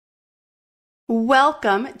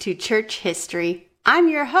Welcome to Church History. I'm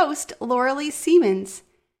your host, Laura Lee Siemens.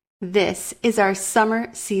 This is our summer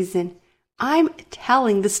season. I'm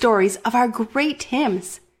telling the stories of our great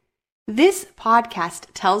hymns. This podcast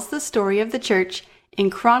tells the story of the church in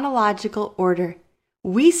chronological order.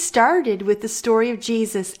 We started with the story of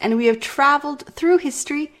Jesus, and we have traveled through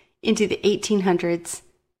history into the 1800s.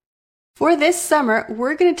 For this summer,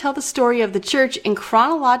 we're going to tell the story of the church in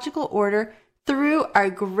chronological order through our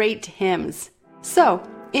great hymns. So,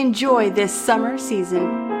 enjoy this summer season.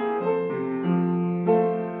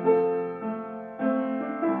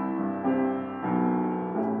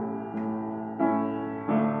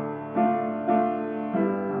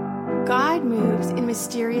 God moves in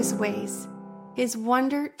mysterious ways, His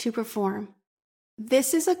wonder to perform.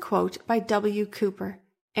 This is a quote by W. Cooper,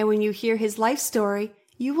 and when you hear his life story,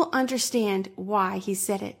 you will understand why he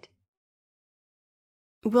said it.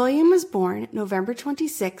 William was born November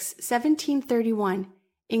 26, 1731,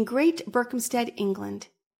 in Great Berkhamsted, England.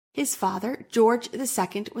 His father, George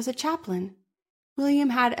II, was a chaplain.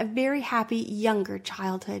 William had a very happy younger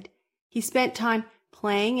childhood. He spent time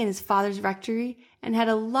playing in his father's rectory and had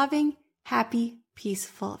a loving, happy,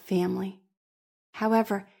 peaceful family.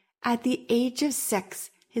 However, at the age of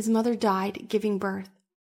 6, his mother died giving birth.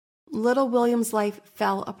 Little William's life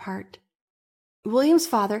fell apart. William's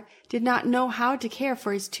father did not know how to care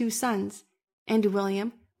for his 2 sons, and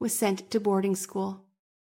William was sent to boarding school.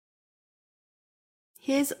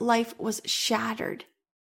 His life was shattered,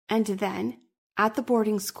 and then, at the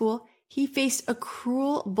boarding school, he faced a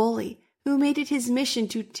cruel bully who made it his mission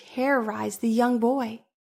to terrorize the young boy.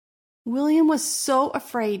 William was so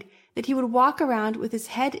afraid that he would walk around with his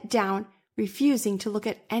head down, refusing to look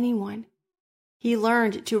at anyone. He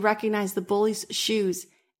learned to recognize the bully's shoes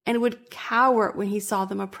and would cower when he saw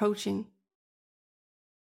them approaching.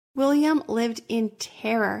 William lived in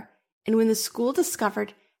terror, and when the school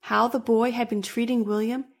discovered how the boy had been treating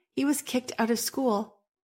William, he was kicked out of school.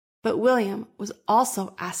 But William was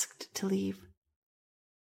also asked to leave.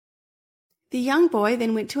 The young boy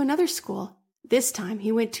then went to another school. This time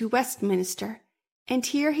he went to Westminster, and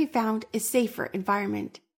here he found a safer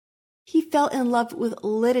environment. He fell in love with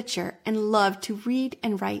literature and loved to read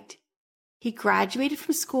and write. He graduated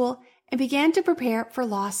from school and began to prepare for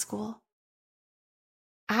law school.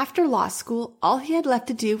 After law school, all he had left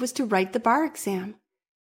to do was to write the bar exam.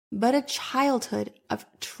 But a childhood of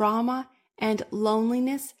trauma and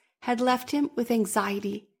loneliness had left him with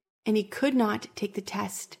anxiety, and he could not take the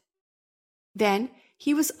test. Then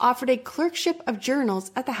he was offered a clerkship of journals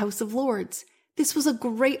at the House of Lords. This was a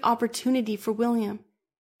great opportunity for William.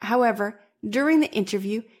 However, during the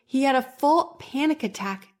interview, he had a full panic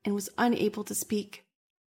attack and was unable to speak.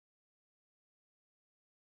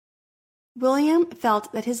 William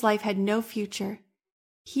felt that his life had no future.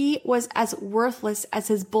 He was as worthless as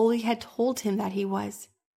his bully had told him that he was.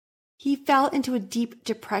 He fell into a deep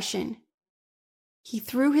depression. He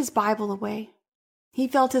threw his Bible away. He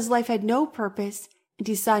felt his life had no purpose and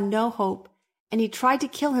he saw no hope, and he tried to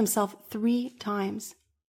kill himself 3 times.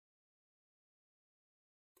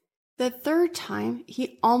 The 3rd time,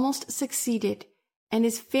 he almost succeeded, and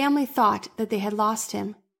his family thought that they had lost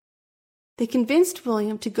him. They convinced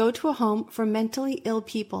William to go to a home for mentally ill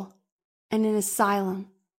people, an asylum,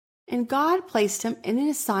 and God placed him in an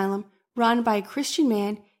asylum run by a Christian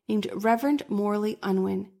man named Reverend Morley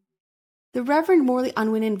Unwin. The Reverend Morley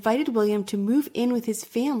Unwin invited William to move in with his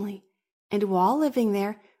family, and while living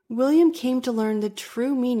there, William came to learn the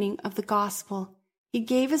true meaning of the gospel. He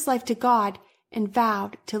gave his life to God and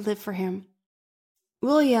vowed to live for him.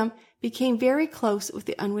 William became very close with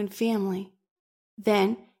the Unwin family.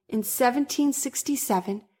 Then, in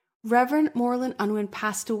 1767, Reverend Morley Unwin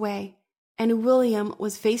passed away, and William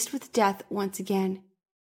was faced with death once again.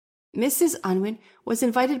 Mrs. Unwin was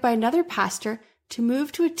invited by another pastor to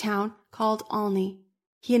move to a town called Olney.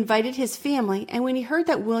 He invited his family, and when he heard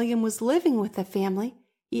that William was living with the family,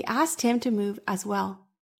 he asked him to move as well.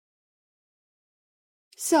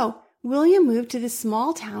 So, William moved to this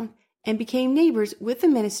small town and became neighbors with a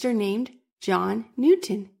minister named John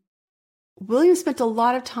Newton. William spent a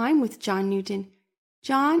lot of time with John Newton.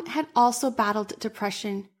 John had also battled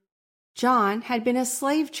depression. John had been a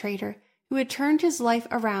slave trader who had turned his life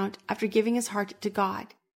around after giving his heart to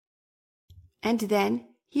God. And then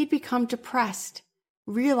he had become depressed,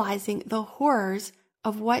 realizing the horrors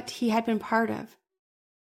of what he had been part of.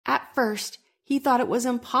 At first, he thought it was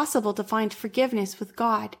impossible to find forgiveness with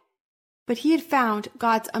God, but he had found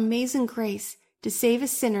God's amazing grace to save a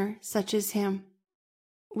sinner such as him.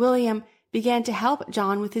 William began to help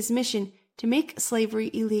John with his mission to make slavery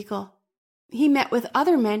illegal. He met with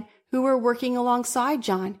other men who were working alongside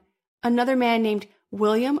John. another man named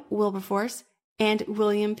William Wilberforce and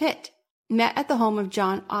William Pitt met at the home of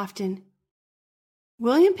John Often.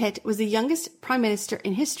 William Pitt was the youngest prime minister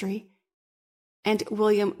in history, and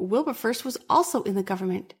William Wilberforce was also in the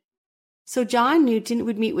government. So John Newton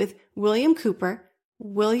would meet with William Cooper,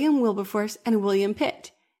 William Wilberforce, and William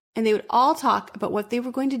Pitt, and they would all talk about what they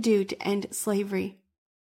were going to do to end slavery.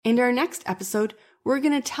 In our next episode, we're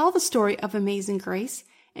going to tell the story of Amazing Grace,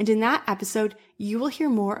 and in that episode, you will hear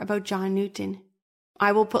more about John Newton.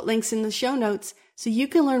 I will put links in the show notes so you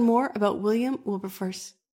can learn more about William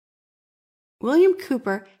Wilberforce. William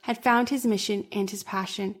Cooper had found his mission and his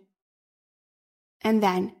passion. And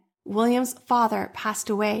then William's father passed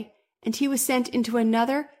away, and he was sent into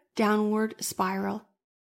another downward spiral.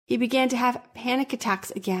 He began to have panic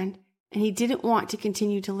attacks again, and he didn't want to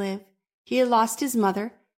continue to live. He had lost his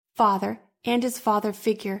mother, father, and his father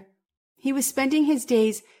figure. He was spending his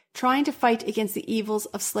days trying to fight against the evils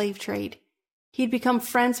of slave trade. He had become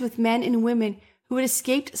friends with men and women who had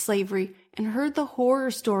escaped slavery and heard the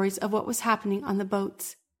horror stories of what was happening on the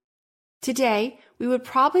boats. Today, we would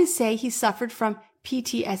probably say he suffered from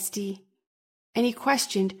PTSD, and he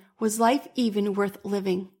questioned, was life even worth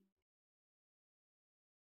living?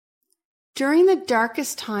 During the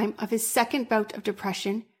darkest time of his second bout of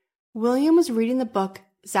depression, William was reading the book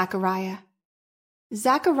Zechariah.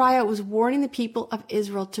 Zechariah was warning the people of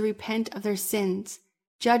Israel to repent of their sins.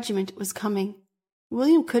 Judgment was coming.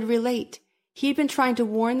 William could relate. He had been trying to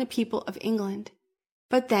warn the people of England.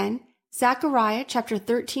 But then, Zechariah chapter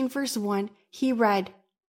 13 verse 1, he read,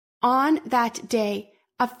 "On that day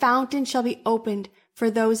a fountain shall be opened for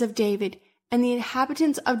those of David and the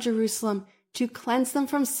inhabitants of Jerusalem to cleanse them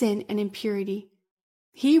from sin and impurity."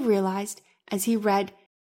 He realized, as he read,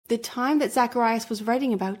 the time that Zacharias was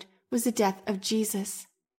writing about was the death of Jesus.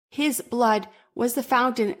 His blood was the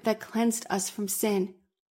fountain that cleansed us from sin.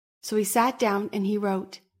 So he sat down and he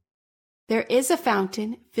wrote, "There is a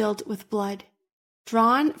fountain filled with blood,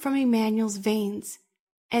 drawn from Emmanuel's veins,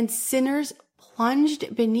 and sinners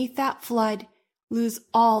plunged beneath that flood lose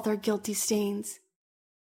all their guilty stains."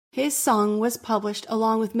 His song was published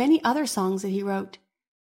along with many other songs that he wrote.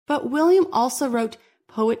 But William also wrote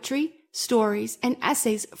poetry, stories, and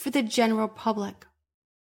essays for the general public.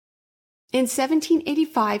 In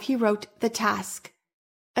 1785, he wrote The Task,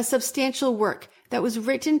 a substantial work that was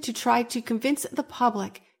written to try to convince the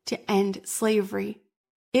public to end slavery.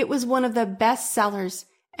 It was one of the best sellers,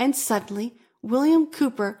 and suddenly William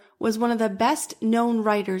Cooper was one of the best known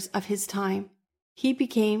writers of his time. He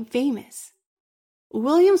became famous.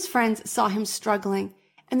 William's friends saw him struggling,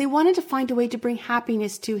 and they wanted to find a way to bring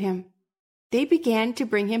happiness to him. They began to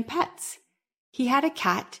bring him pets. He had a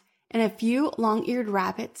cat and a few long-eared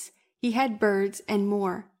rabbits. He had birds and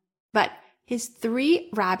more. But his 3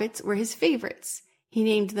 rabbits were his favorites. He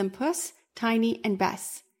named them Puss, Tiny, and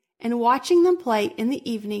Bess, and watching them play in the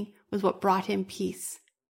evening was what brought him peace.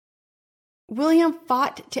 William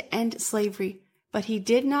fought to end slavery, but he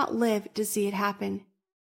did not live to see it happen.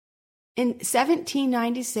 In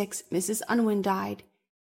 1796, Mrs. Unwin died.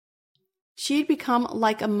 She had become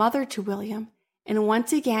like a mother to William, and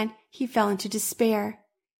once again he fell into despair.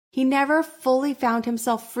 He never fully found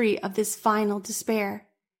himself free of this final despair,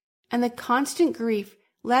 and the constant grief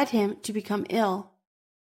led him to become ill.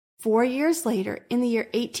 4 years later, in the year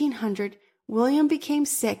 1800, William became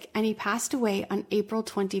sick and he passed away on April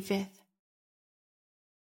 25th.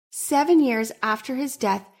 7 years after his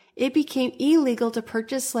death, it became illegal to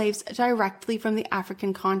purchase slaves directly from the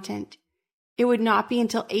African continent. It would not be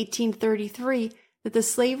until 1833 that the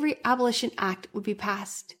Slavery Abolition Act would be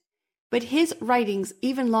passed. But his writings,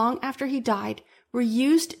 even long after he died, were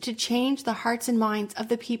used to change the hearts and minds of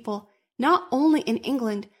the people, not only in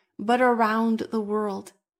England, but around the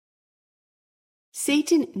world.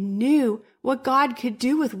 Satan knew what God could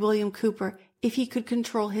do with William Cooper if he could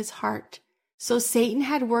control his heart, so Satan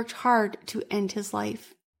had worked hard to end his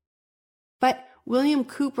life. But William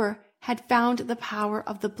Cooper had found the power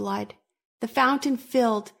of the blood, the fountain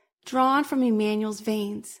filled, drawn from Emmanuel's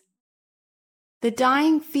veins. The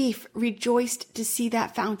dying thief rejoiced to see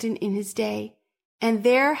that fountain in his day, and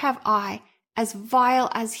there have I, as vile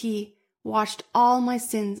as he, washed all my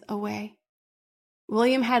sins away.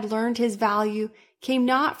 William had learned his value came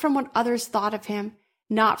not from what others thought of him,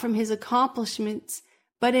 not from his accomplishments,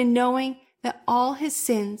 but in knowing that all his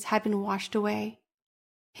sins had been washed away.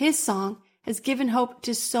 His song has given hope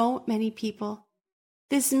to so many people.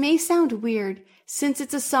 This may sound weird, since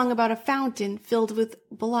it's a song about a fountain filled with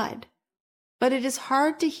blood. But it is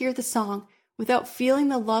hard to hear the song without feeling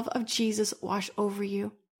the love of Jesus wash over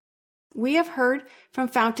you. We have heard from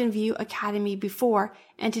Fountain View Academy before,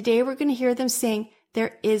 and today we're going to hear them sing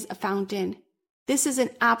there is a fountain. This is an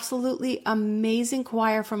absolutely amazing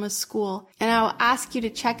choir from a school, and I will ask you to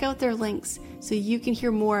check out their links so you can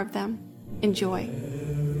hear more of them. Enjoy.